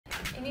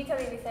In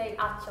Italy we say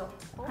accio.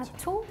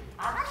 Accio?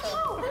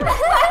 Accio.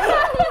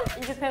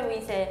 In Japan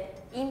we say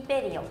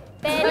imperio.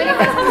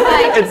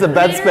 It's a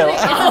bad spell.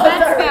 It's a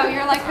bad spell.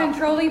 You're like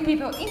controlling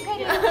people.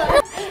 Imperio.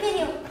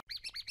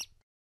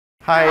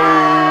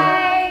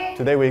 Hi!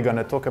 Today we're going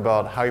to talk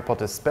about Harry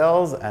Potter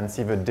spells and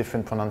see the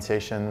different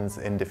pronunciations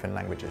in different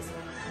languages.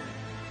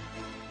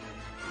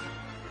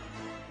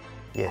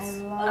 Yes.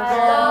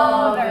 I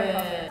love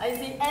it. I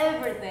see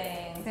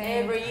everything.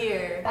 Same. Every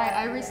year.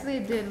 I recently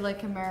did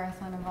like a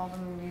marathon of all the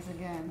movies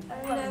again.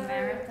 I've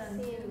never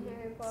seen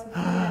Harry Potter.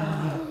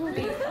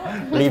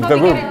 Leave What the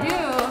we room. gonna do?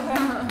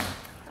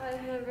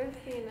 I've never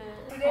seen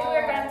it. Today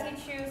we're going to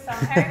teach you some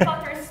Harry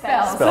Potter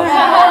spells.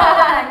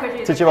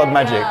 Spells. Teach you about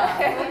magic.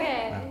 Okay.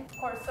 Of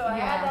course, so I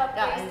had a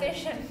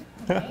PlayStation.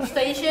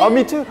 Station. Oh,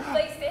 me too.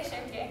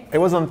 PlayStation game. It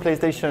was on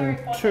PlayStation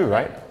 2,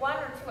 right? One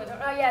or two. I don't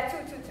know. Oh, yeah, two.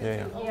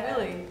 Yeah. Oh,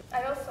 really?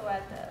 I also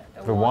had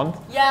The wand?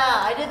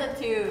 Yeah, I did it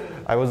too.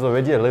 I was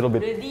already a little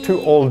bit too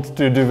old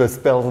to do the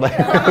spells. It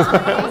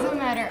doesn't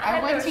matter. I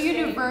went to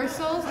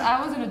Universals. I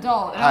was an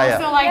adult. And I was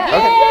still like,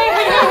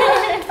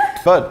 Okay.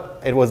 But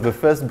it was the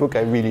first book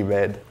I really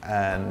read,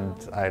 and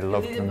I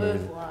loved the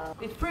movie. Wow.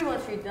 It's pretty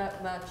much read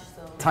that much,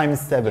 so. Times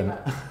 7. I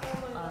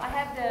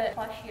have the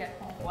plushie at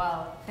home.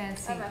 Wow.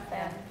 fancy. I'm a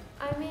fan.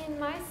 I mean,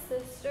 my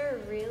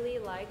sister really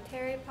liked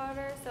Harry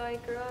Potter, so I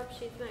grew up,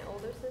 she's my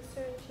older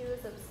sister, and she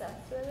was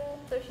obsessed with it.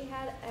 So she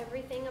had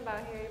everything about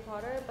Harry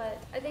Potter, but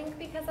I think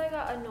because I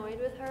got annoyed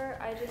with her,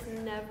 I just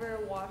never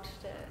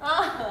watched it.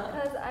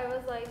 Because I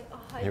was like, oh,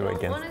 I You were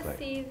don't want against, to like-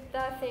 see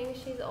that thing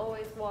she's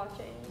always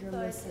watching. You're So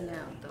I missing didn't.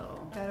 out though.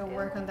 Gotta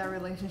work on that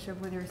relationship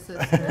with your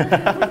sister.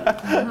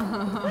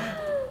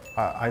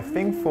 I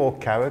think for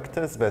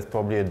characters there's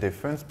probably a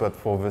difference, but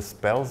for the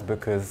spells,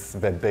 because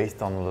they're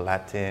based on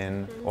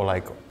Latin or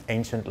like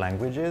ancient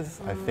languages,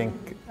 I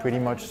think pretty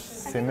much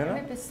similar.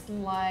 Maybe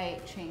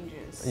slight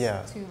changes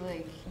Yeah. to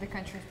like the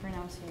country's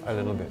pronunciation. A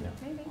little bit, yeah.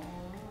 Maybe.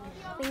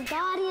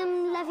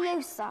 Wingardium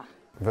Leviosa.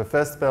 The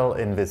first spell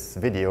in this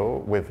video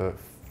with a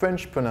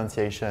French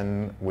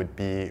pronunciation would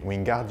be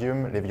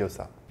Wingardium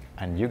Leviosa.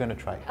 And you're gonna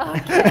try.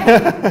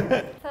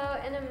 So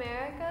in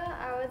America,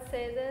 I would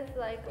say this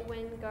like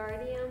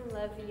Wingardium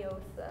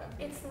Leviosa.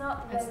 It's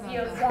not It's not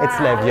Leviosa. It's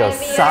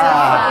Leviosa.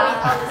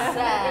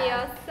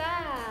 Leviosa.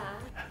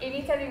 In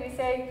Italy we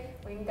say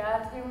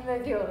Wingardium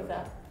Leviosa.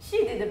 She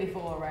did it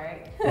before,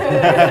 right?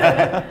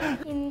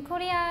 In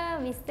Korea,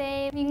 we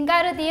say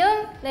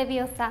Wingardium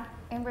Leviosa.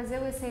 In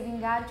Brazil, we say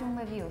Wingardium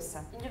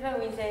Leviosa. In Japan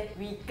we say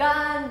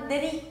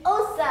Wingardium.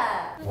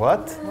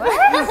 What?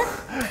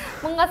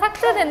 뭔가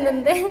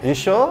삭제됐는데. You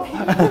sure?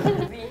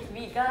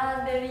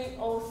 Wingardium.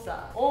 Osa.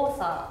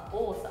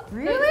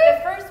 Really?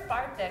 The first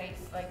part that is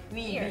like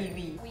here.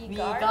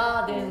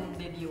 Wingardium.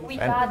 We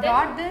And-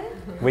 garden.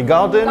 We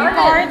garden?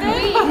 Garden.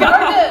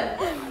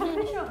 I'm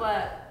pretty sure,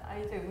 but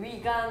I say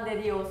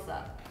Wingardium.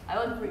 I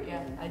was pretty,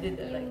 yeah, I did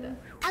that like that.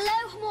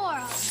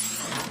 Alohomora.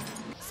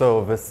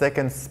 So the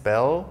second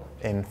spell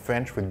in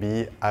French would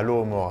be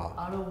Alohomora,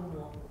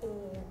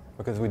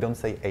 because we don't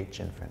say H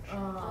in French.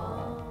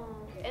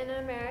 In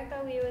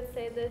America, we would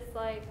say this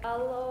like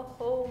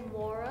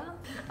Alohomora.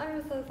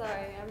 I'm so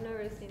sorry, I've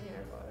never seen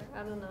Harry Potter.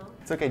 I don't know.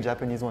 It's okay,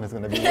 Japanese one is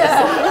gonna be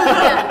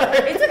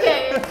It's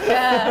okay.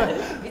 Yeah,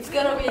 it's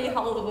gonna be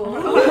horrible.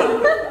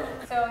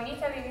 So in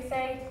Italy we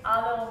say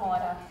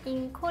Alohomora.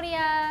 In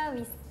Korea,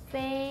 we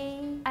say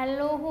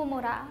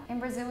Alohomora. In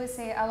Brazil, we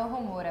say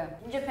Alohomora.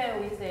 In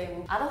Japan we say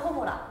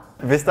Alohomora.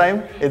 This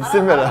time, it's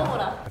similar.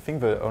 Alohomora. I think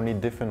the only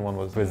different one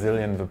was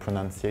Brazilian, the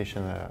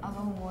pronunciation.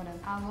 Alohomora.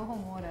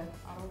 Alohomora.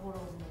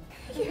 Alohomora.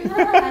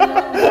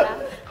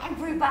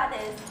 Everybody.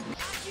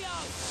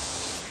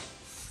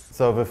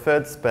 So the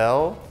third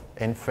spell,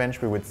 in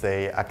French we would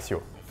say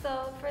Accio.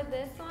 So for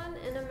this one,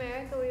 in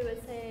America, we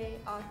would say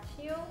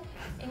Accio.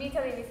 In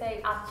Italy we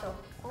say accio.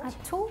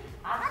 Acho.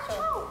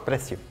 Accio.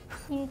 Precio.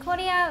 In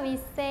Korea, we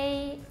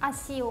say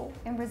Asio.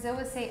 In Brazil,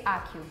 we say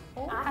Akyu.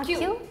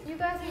 Akyu? You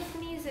guys are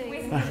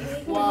sneezing.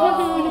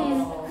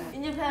 Wow.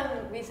 In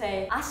Japan we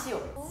say Ashio.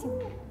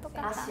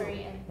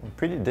 Korean.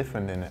 Pretty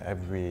different in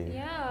every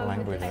Yeah,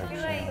 language. I feel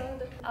actually.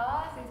 like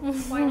ours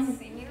is quite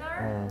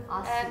similar,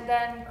 and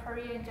then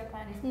Korea and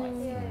Japan is quite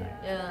similar.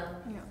 Yeah.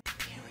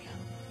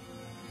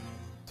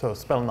 So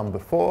spell number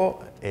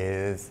 4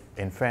 is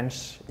in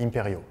French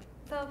Imperio.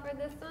 So for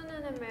this one,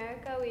 in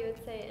America, we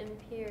would say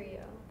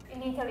Imperio.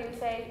 In Italy we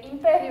say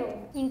Imperium.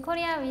 In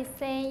Korea, we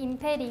say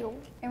Imperio.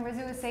 In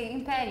Brazil, we say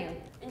Imperio.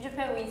 In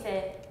Japan we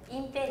say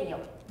Imperio.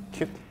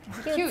 Cute.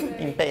 Cute.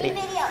 Imperio.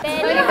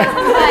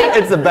 Like,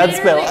 It's a bad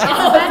spell. it's a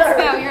bad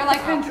spell. You're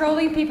like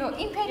controlling people.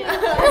 Imperio.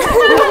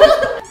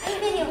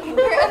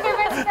 You're a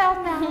favorite spell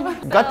now.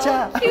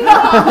 Gotcha!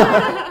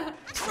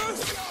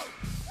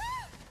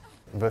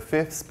 The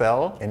fifth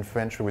spell in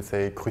French we would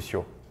say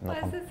Crucio. Why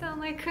does it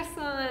sound like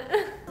croissant?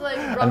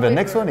 And the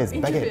next one is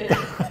baguette.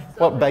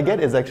 Well,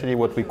 baguette is actually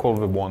what we call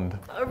the wand.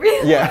 Oh,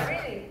 really? Yeah.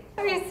 Really?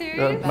 Are you The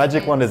serious?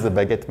 magic wand is a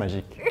baguette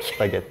magique.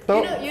 Baguette.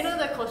 So, You know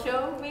the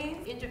kosho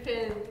means in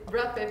Japan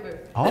black pepper.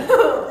 oh,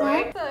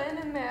 So in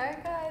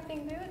America, I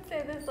think we would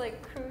say this like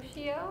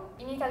crucio.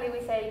 In Italy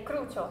we say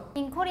crucio.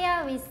 In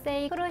Korea, we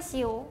say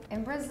crucio.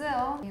 In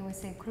Brazil, we would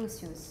say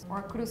crucius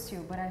or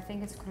crucio, but I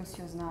think it's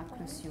crucius, not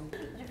crucio.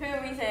 In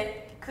Japan we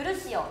say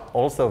kurusio.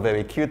 Also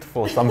very cute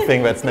for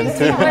something that's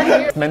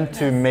meant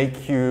to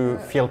make you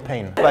feel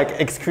pain, like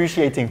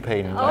excruciating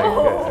pain.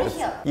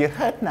 You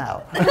hurt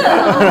now. She's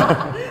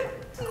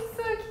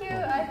so cute.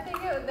 I think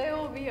they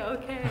will be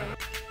okay.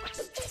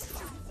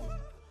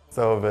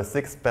 So the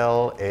sixth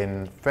spell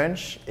in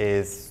French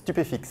is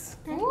stupéfixe.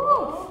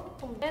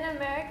 In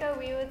America,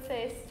 we would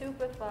say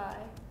stupefy.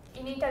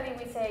 In Italy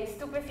we say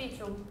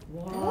stupeficium.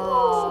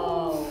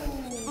 Wow.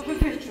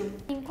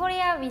 In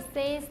Korea, we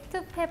say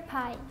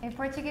stupefy. In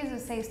Portuguese, we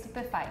say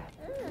stupefy.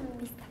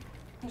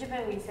 In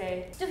Japan we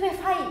say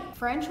stupefy.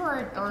 French or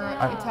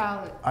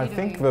Italian? I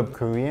think the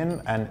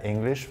Korean and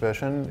English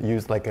version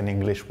use like an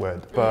English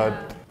word, but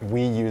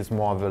we use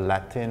more of a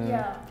Latin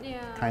Yeah.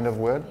 kind of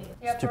word.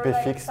 Yeah, for like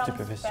Stupéfixe, some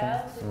stupéfiction.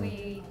 spells,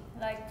 we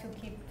like to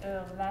keep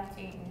the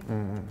Latin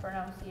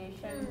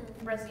pronunciation.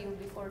 Brazil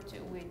before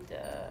too with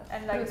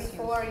and like Crucius.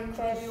 before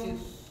imperium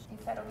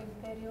instead of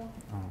imperio.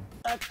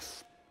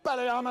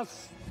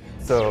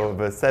 So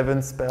the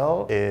seventh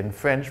spell in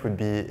French would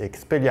be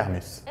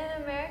expelliarmus. In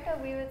America,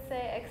 we would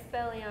say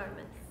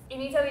expelliarmus. In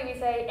Italy we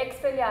say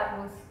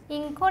expelliarmus.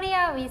 In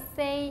Korea, we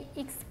say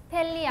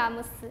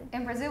expelliarmus.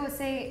 In Brazil, we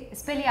say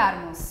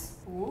expelliarmus.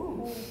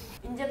 Ooh.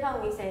 In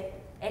Japan we say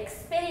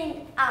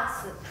expelling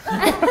us.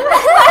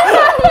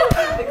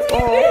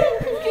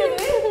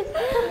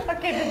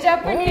 Okay, the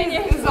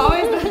Japanese is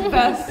always the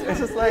best. It's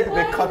just like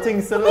they're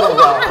cutting syllables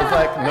out. It's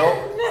like, no,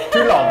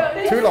 too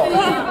long, too long.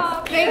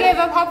 They gave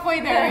up halfway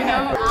there, you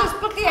know. Just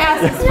put the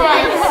S, it's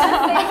fine.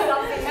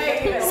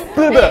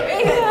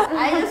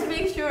 I just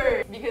make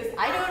sure because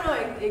I don't know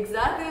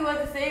exactly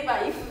what to say,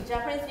 but if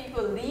Japanese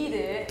people read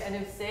it and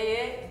if say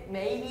it,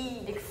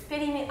 maybe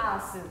expelling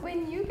us.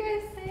 When you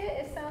guys say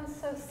it, it sounds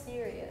so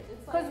serious.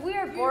 It's like, Because we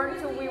are born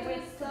to be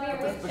witches.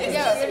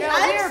 Yeah, You know,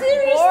 I'm we are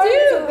serious born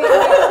too. to be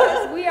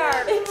witches. We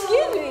are.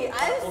 Excuse me,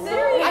 I'm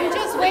serious. I'm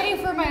just waiting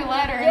for my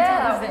letter until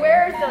Yeah, this day.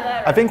 where's the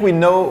letter? I think we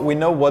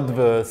know what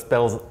the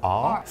spells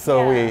are,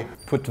 so we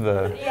put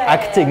the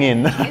acting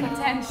in.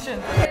 Intention.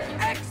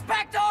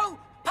 Expecto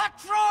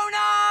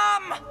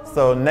Patronum!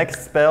 So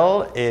next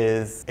spell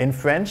is in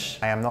French.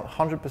 I am not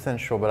 100%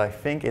 sure, but I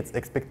think it's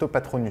expecto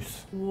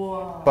patronus.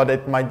 Wow. But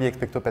it might be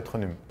expecto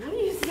patronum. What do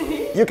you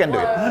say? You can do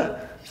it.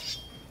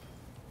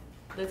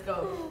 Let's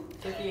go,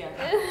 Sophia.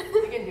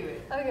 You can do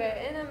it.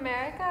 okay, in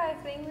America, I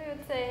think we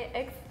would say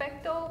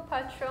expecto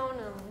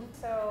patronum.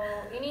 So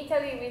in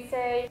Italy we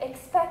say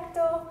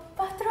expecto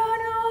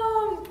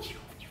patronum.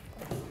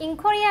 In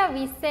Korea,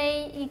 we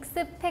say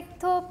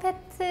expecto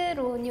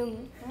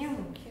patronum.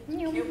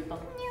 귀엽다.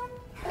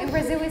 In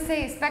Brazil, we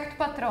say expect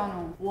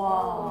patronum.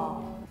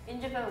 Wow. In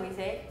Japan we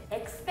say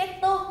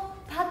expecto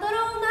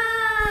patrona.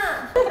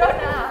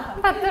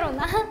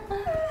 Patrona.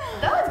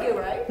 That was good,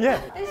 right?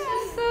 Yeah. It's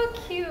just so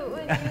cute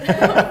when you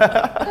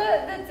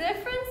the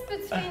difference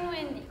between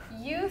when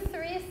you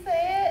three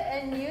say it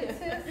and you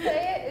two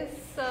say it is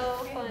so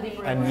funny.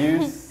 And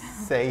you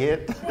say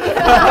it.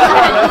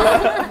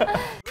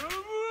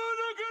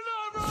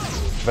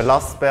 The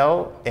last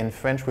spell in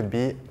French would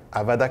be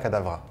Avada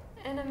Kedavra.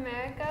 In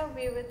America,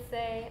 we would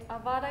say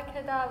Avada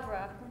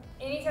Kedavra.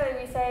 In Italy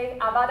we say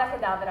Avada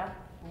Kedavra.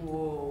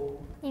 Whoa.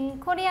 In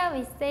Korea,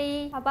 we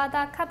say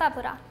Avada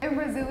Kedavra. In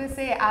Brazil, we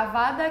say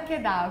avada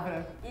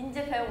kedavra. In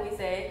Japan we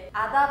say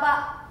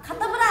adaba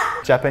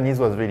katabra. Japanese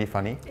was really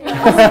funny.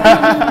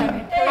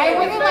 I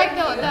really like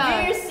We're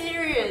the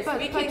serious.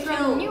 We can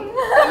kill. patronum.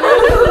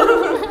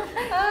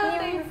 I don't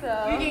think so.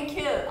 We can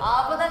kill.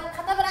 Avada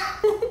katabra.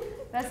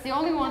 That's the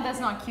only one that's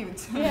not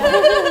cute.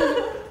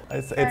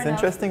 It's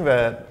interesting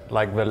that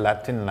like the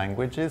Latin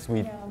languages,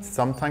 we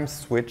sometimes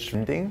switch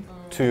ending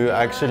to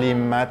actually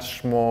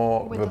match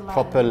more With the the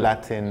proper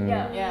Latin.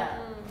 Yeah.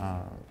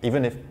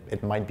 Even if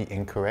it might be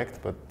incorrect,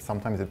 but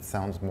sometimes it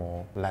sounds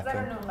more I don't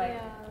Latin. know, like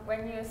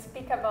when you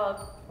speak about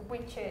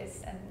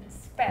witches and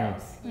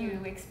spells, you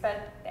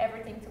expect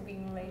everything to be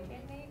in Latin,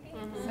 maybe.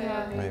 So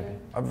Yeah. Maybe.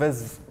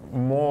 There's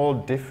more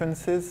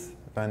differences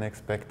than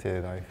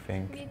expected, I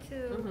think. Me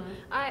too.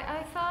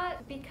 I thought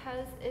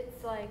because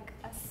it's like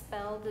a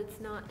spell that's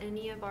not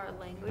any of our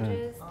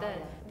languages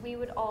that we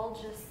would all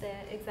just say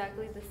it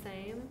exactly the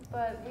same,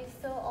 but we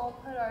still all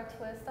put our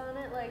twist on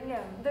it. Like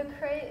the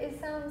crate, it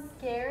sounds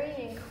scary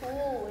and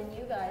cool when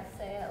you guys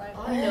say it. Like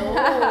I know.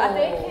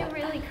 they can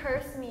really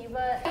curse me,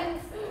 but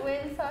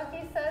when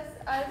Saki says,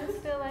 I just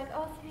feel like,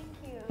 oh, thank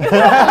you.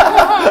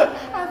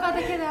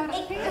 Avada kedavra.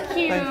 Thank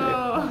you.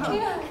 Thank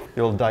you.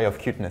 You'll die of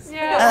cuteness.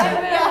 Yeah,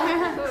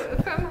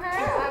 from her,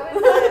 I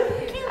was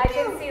like, I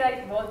can see like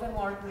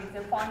Voldemort with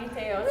the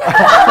ponytails.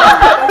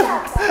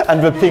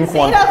 And the pink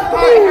one.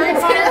 Harry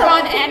Potter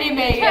gone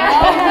anime, you know?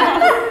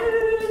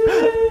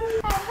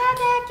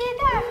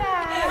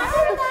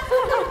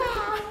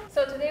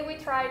 So today we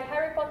tried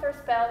Harry Potter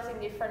spells in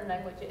different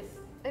languages.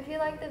 if you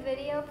like the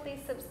video, please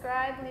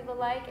subscribe, leave a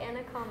like, and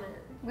a comment.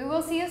 We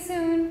will see you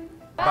soon.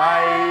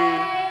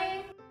 Bye.